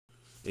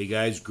Hey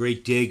guys,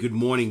 great day. Good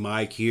morning.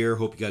 Mike here.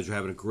 Hope you guys are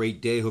having a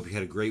great day. Hope you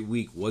had a great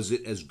week. Was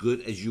it as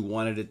good as you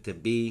wanted it to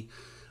be?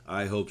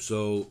 I hope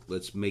so.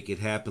 Let's make it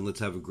happen. Let's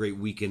have a great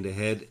weekend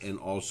ahead. And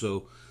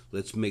also,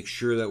 let's make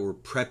sure that we're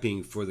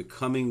prepping for the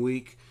coming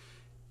week.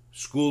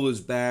 School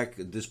is back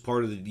at this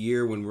part of the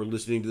year when we're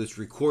listening to this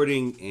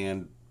recording,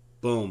 and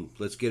boom,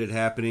 let's get it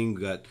happening.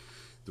 We got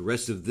the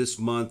rest of this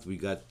month. We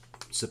got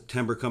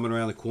September coming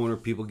around the corner.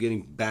 People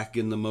getting back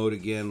in the mode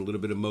again. A little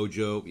bit of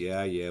mojo.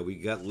 Yeah. We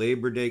got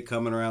Labor Day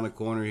coming around the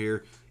corner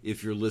here.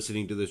 If you're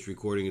listening to this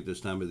recording at this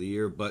time of the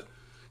year, but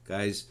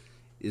guys,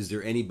 is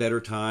there any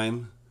better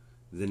time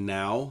than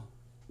now?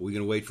 We're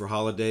going to wait for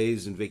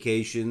holidays and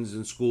vacations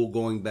and school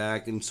going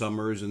back and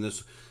summers and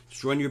this.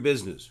 Just run your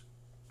business.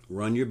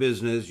 Run your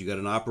business. You got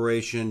an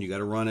operation. You got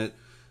to run it.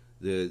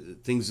 The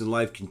things in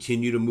life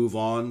continue to move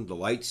on. The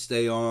lights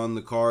stay on.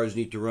 The cars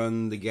need to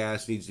run. The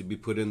gas needs to be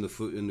put in the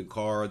food in the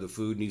car. The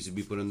food needs to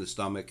be put in the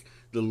stomach.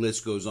 The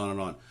list goes on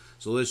and on.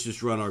 So let's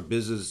just run our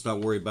business. Let's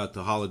not worry about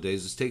the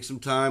holidays. Let's take some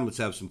time. Let's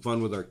have some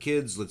fun with our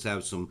kids. Let's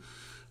have some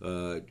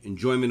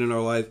enjoyment in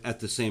our life.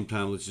 At the same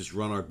time, let's just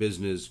run our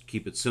business.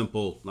 Keep it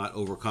simple, not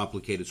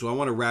overcomplicated. So I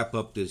want to wrap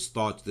up this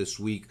thought this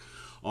week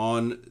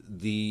on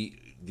the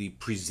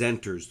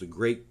presenters, the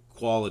great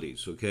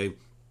qualities. Okay.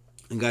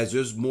 And guys,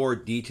 there's more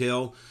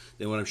detail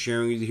than what I'm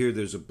sharing with you here.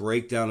 There's a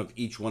breakdown of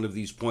each one of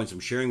these points I'm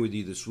sharing with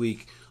you this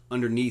week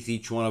underneath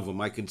each one of them.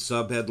 I can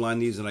sub-headline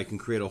these and I can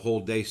create a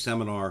whole day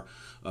seminar,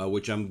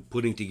 which I'm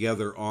putting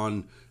together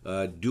on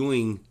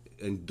doing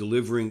and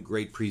delivering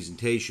great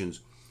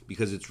presentations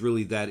because it's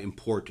really that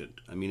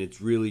important. I mean,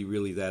 it's really,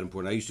 really that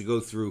important. I used to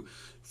go through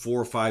 4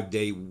 or 5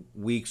 day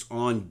weeks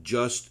on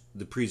just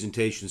the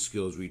presentation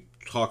skills. We'd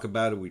talk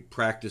about it, we'd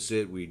practice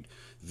it, we'd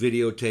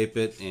videotape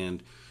it,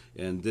 and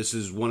this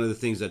is one of the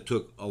things that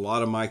took a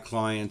lot of my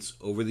clients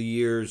over the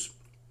years,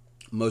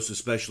 most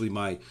especially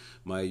my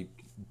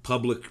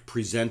public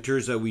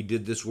presenters that we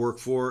did this work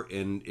for,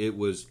 and it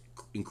was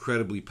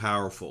incredibly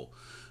powerful.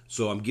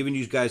 So I'm giving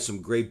you guys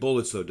some great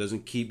bullets, though. You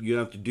don't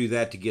have to do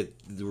that to get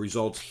the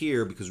results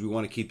here because we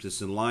want to keep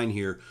this in line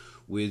here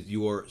with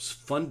your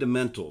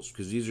fundamentals,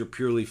 because these are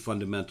purely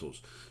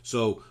fundamentals.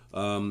 So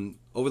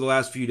over the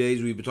last few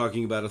days, we've been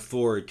talking about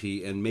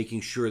authority and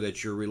making sure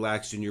that you're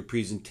relaxed in your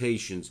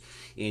presentations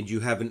and you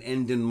have an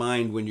end in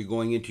mind when you're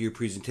going into your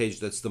presentation.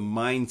 That's the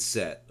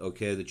mindset,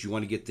 okay, that you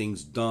want to get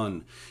things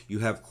done. You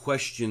have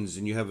questions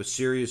and you have a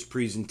serious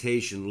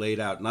presentation laid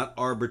out, not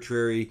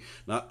arbitrary,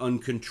 not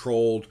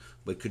uncontrolled,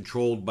 but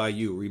controlled by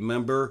you.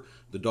 Remember,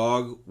 the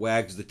dog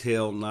wags the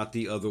tail, not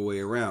the other way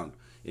around.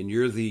 And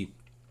you're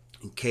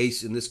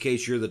in this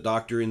case, you're the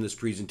doctor in this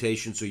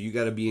presentation, so you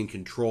got to be in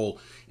control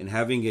and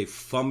having a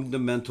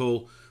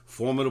fundamental,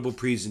 formidable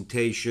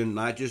presentation,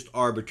 not just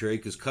arbitrary,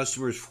 because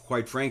customers,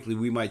 quite frankly,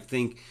 we might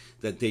think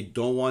that they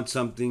don't want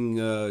something,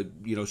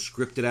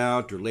 scripted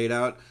out or laid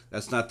out.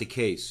 That's not the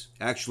case.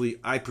 Actually,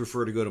 I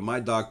prefer to go to my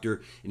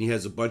doctor, and he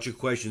has a bunch of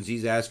questions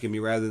he's asking me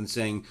rather than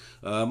saying,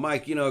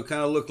 Mike, it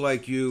kind of look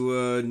like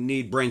you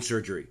need brain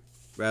surgery,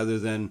 rather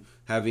than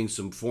having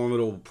some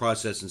formidable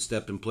process and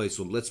step in place.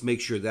 So let's make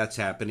sure that's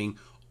happening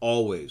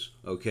always,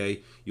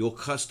 okay? You'll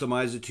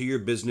customize it to your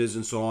business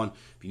and so on.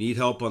 If you need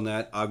help on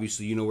that,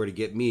 obviously you know where to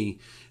get me.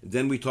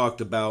 Then we talked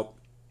about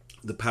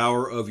the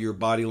power of your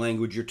body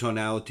language, your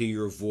tonality,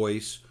 your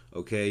voice,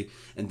 okay?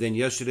 And then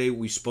yesterday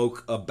we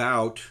spoke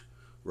about,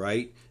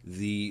 right,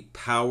 the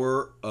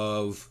power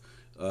of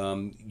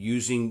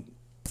using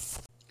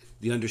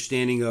the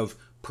understanding of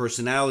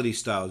personality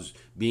styles,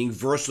 being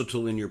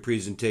versatile in your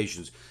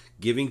presentations,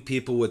 giving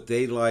people what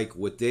they like,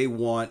 what they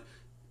want.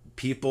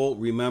 People,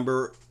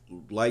 remember,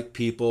 like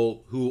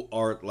people who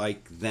are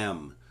like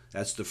them.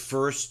 That's the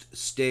first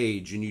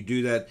stage, and you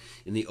do that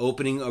in the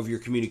opening of your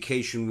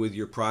communication with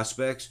your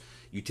prospects.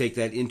 You take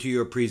that into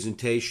your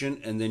presentation,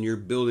 and then you're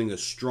building a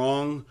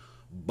strong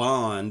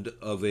bond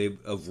of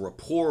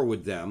rapport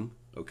with them,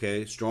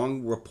 okay?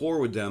 Strong rapport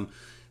with them.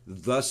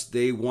 Thus,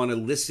 they want to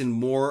listen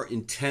more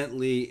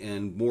intently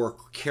and more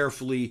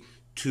carefully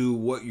to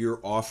what your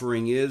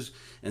offering is.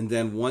 And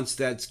then once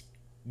that's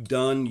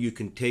done, you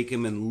can take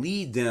them and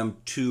lead them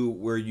to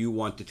where you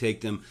want to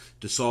take them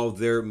to solve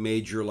their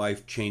major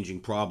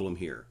life-changing problem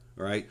here.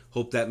 All right?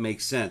 Hope that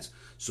makes sense.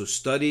 So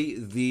study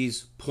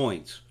these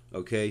points,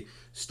 okay?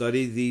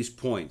 Study these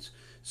points.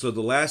 So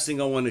the last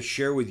thing I want to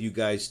share with you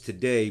guys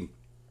today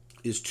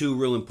is 2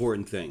 real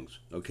important things,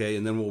 okay?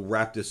 And then we'll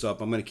wrap this up.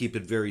 I'm going to keep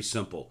it very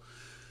simple.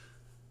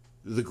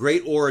 The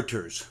great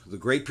orators, the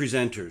great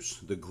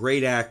presenters, the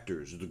great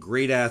actors, the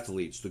great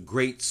athletes, the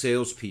great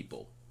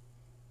salespeople.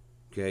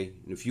 Okay,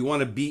 and if you want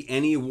to be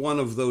any one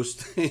of those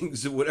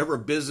things, whatever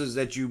business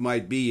that you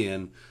might be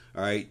in,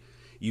 all right,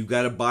 you've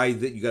got to buy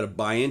that. You got to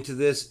buy into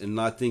this and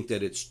not think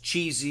that it's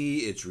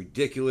cheesy, it's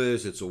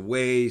ridiculous, it's a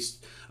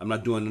waste. I'm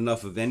not doing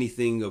enough of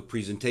anything of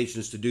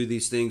presentations to do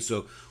these things,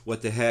 so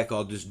what the heck?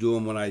 I'll just do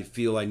them when I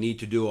feel I need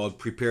to do. I'll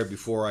prepare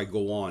before I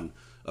go on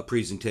a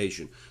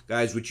presentation.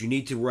 Guys, what you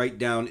need to write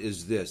down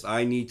is this.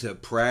 I need to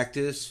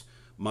practice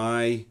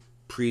my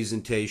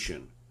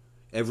presentation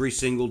every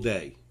single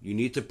day. You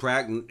need to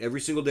practice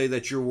every single day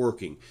that you're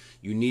working.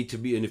 You need to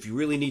be, and if you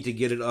really need to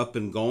get it up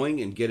and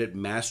going and get it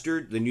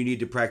mastered, then you need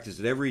to practice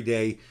it every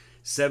day,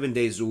 7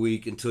 days a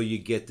week until you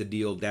get the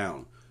deal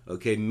down.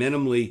 Okay,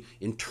 minimally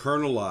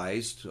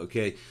internalized.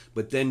 Okay,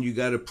 but then you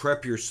got to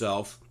prep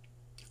yourself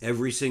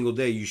every single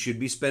day. You should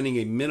be spending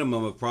a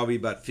minimum of probably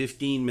about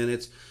 15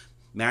 minutes,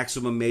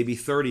 maximum maybe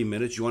 30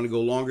 minutes. You want to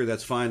go longer,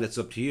 that's fine, that's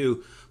up to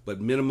you. But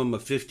minimum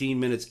of 15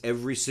 minutes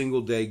every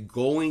single day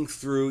going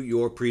through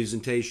your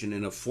presentation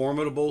in a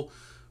formidable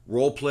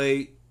role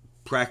play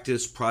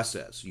practice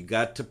process. You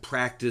got to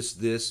practice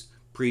this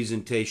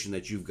presentation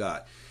that you've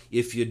got.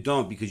 If you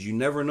don't, because you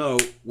never know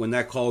when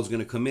that call is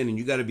going to come in, and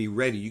you got to be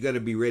ready. You got to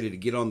be ready to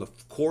get on the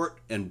court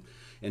and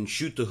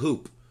shoot the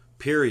hoop.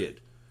 Period.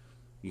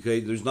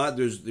 Okay, there's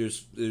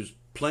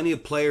plenty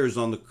of players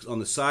on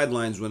the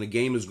sidelines when a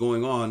game is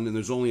going on, and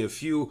there's only a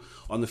few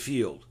on the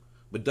field.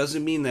 But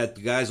doesn't mean that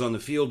the guys on the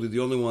field are the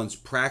only ones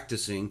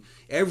practicing.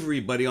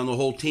 Everybody on the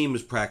whole team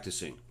is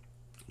practicing.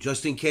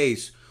 Just in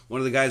case one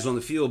of the guys on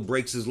the field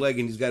breaks his leg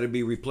and he's got to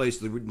be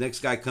replaced, the next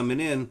guy coming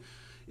in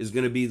is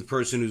going to be the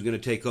person who's going to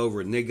take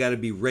over, and they got to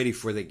be ready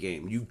for that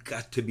game. You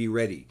got to be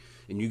ready,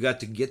 and you got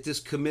to get this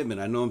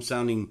commitment. I know I'm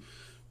sounding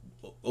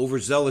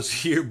overzealous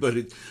here, but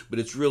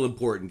it's real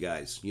important,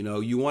 guys. You know,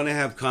 you want to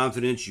have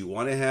confidence, you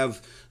want to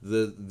have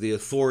the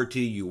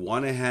authority, you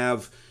want to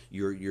have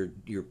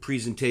your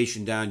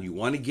presentation down, you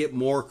want to get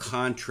more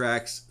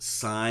contracts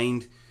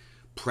signed.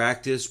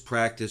 Practice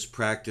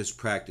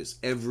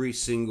every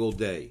single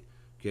day.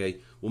 Okay.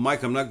 Well,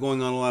 Mike, I'm not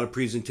going on a lot of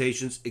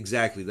presentations.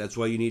 Exactly. That's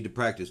why you need to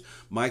practice.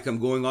 Mike, I'm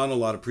going on a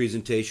lot of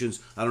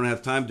presentations. I don't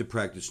have time to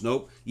practice.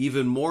 Nope.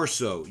 Even more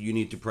so, you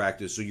need to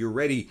practice. So you're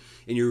ready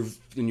and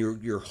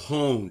you're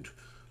honed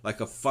like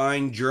a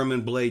fine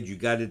German blade. You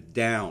got it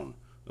down.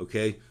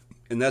 Okay.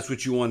 And that's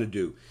what you want to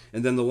do.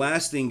 And then the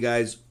last thing,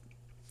 guys,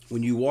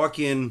 when you walk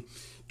in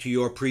to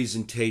your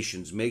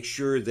presentations, make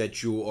sure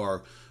that you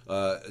are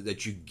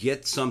that you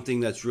get something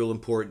that's real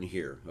important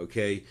here.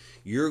 Okay,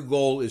 your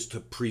goal is to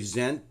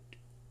present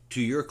to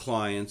your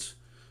clients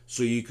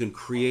so you can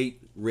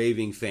create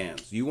raving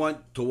fans. You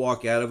want to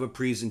walk out of a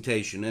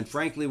presentation, and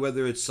frankly,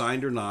 whether it's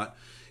signed or not,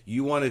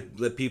 you want to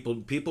let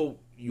people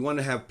you want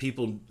to have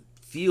people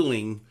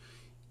feeling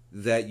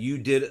that you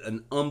did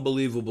an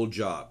unbelievable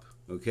job.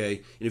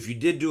 Okay, and if you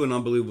did do an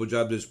unbelievable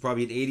job, there's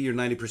probably an 80 or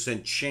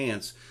 90%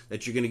 chance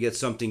that you're going to get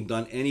something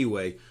done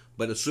anyway.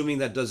 But assuming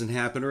that doesn't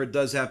happen, or it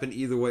does happen,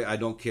 either way, I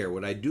don't care.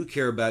 What I do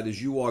care about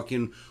is you walk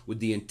in with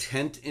the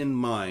intent in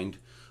mind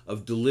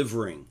of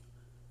delivering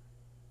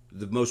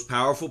the most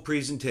powerful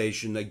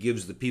presentation that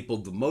gives the people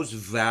the most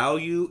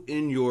value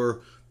in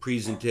your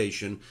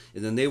presentation,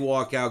 and then they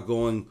walk out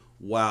going,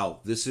 wow,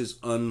 this is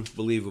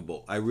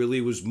unbelievable. I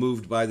really was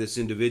moved by this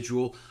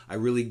individual.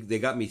 They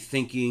got me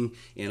thinking,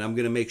 and I'm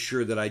going to make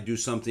sure that I do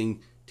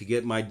something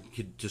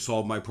to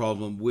solve my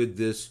problem with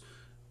this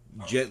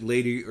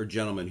lady or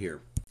gentleman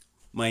here.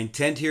 My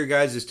intent here,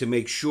 guys, is to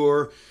make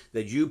sure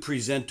that you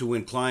present to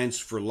win clients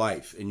for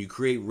life, and you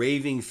create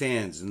raving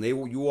fans, and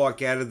you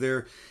walk out of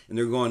there and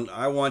they're going,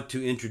 I want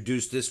to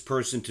introduce this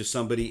person to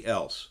somebody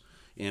else,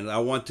 and I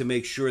want to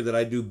make sure that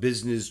I do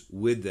business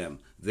with them.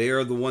 They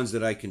are the ones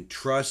that I can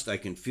trust, I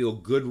can feel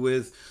good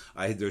with.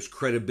 There's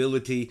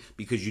credibility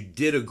because you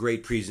did a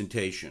great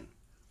presentation.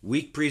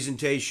 Weak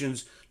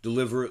presentations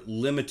deliver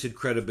limited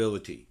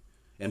credibility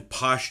and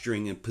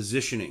posturing and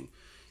positioning.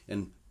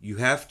 And you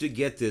have to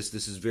get this.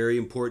 This is very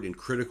important and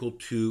critical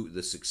to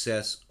the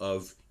success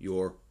of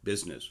your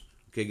business.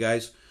 Okay,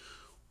 guys?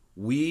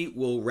 We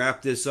will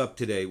wrap this up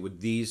today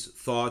with these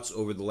thoughts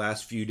over the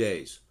last few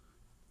days.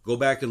 Go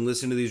back and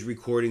listen to these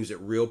recordings at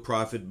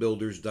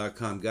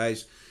realprofitbuilders.com.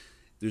 Guys,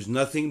 there's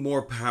nothing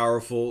more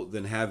powerful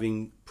than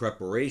having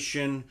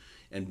preparation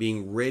and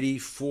being ready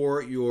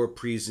for your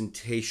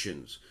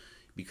presentations,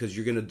 because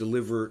you're going to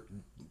deliver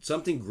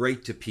something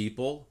great to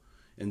people,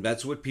 and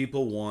that's what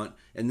people want.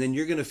 And then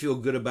you're going to feel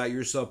good about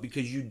yourself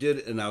because you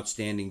did an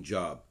outstanding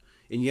job.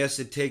 And yes,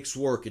 it takes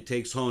work. It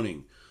takes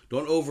honing.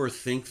 Don't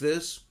overthink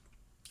this.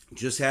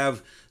 Just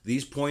have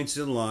these points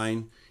in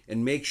line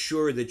and make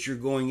sure that you're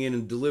going in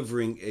and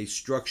delivering a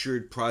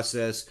structured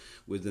process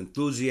with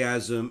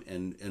enthusiasm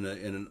and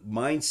a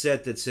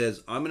mindset that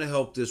says, I'm going to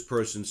help this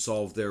person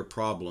solve their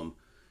problem,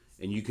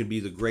 and you can be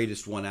the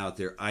greatest one out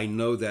there. I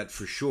know that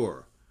for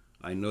sure.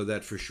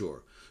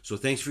 So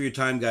thanks for your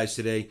time, guys,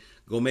 today.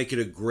 Go make it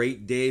a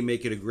great day.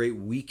 Make it a great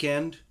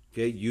weekend.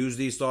 Okay, use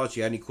these thoughts.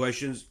 You got any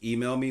questions,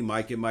 email me,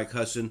 Mike at Mike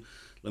Husson.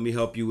 Let me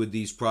help you with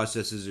these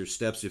processes or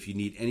steps. If you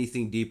need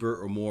anything deeper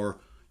or more,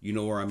 you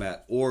know where I'm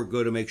at. Or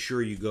make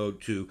sure you go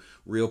to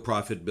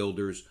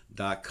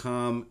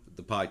realprofitbuilders.com,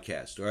 the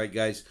podcast. All right,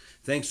 guys,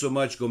 thanks so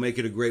much. Go make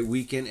it a great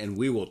weekend, and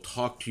we will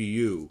talk to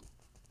you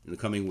in the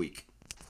coming week.